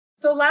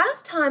So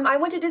last time I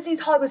went to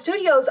Disney's Hollywood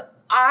Studios,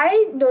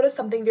 I noticed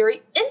something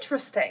very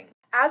interesting.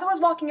 As I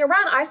was walking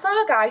around, I saw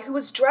a guy who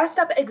was dressed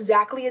up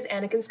exactly as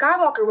Anakin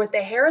Skywalker with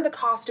the hair, the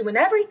costume, and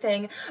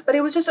everything, but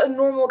it was just a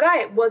normal guy.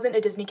 It wasn't a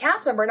Disney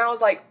cast member, and I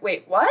was like,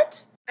 wait,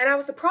 what? And I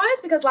was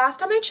surprised because last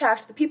time I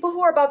checked, the people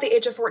who are above the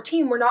age of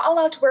 14 were not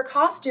allowed to wear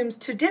costumes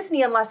to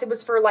Disney unless it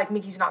was for, like,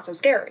 Mickey's Not So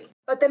Scary.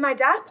 But then my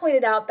dad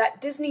pointed out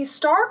that Disney's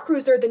Star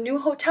Cruiser, the new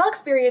hotel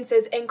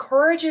experiences,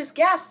 encourages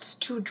guests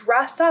to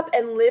dress up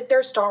and live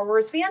their Star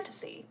Wars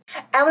fantasy.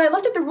 And when I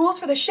looked at the rules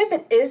for the ship,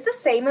 it is the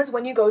same as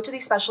when you go to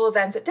these special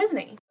events at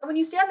Disney. When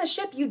you stay on the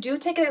ship, you do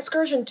take an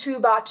excursion to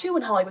Batuu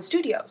in Hollywood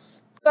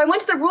Studios. So I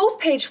went to the rules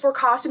page for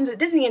costumes at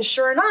Disney, and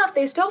sure enough,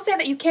 they still say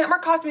that you can't wear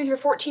costumes if you're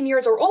 14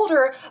 years or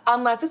older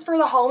unless it's for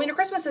the Halloween or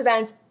Christmas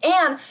events,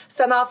 and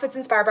some outfits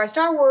inspired by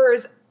Star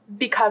Wars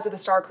because of the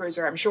Star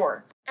Cruiser, I'm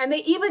sure. And they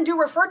even do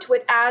refer to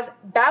it as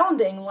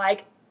bounding,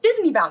 like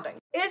Disney bounding.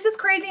 Is this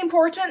crazy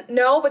important?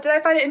 No, but did I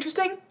find it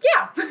interesting?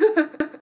 Yeah.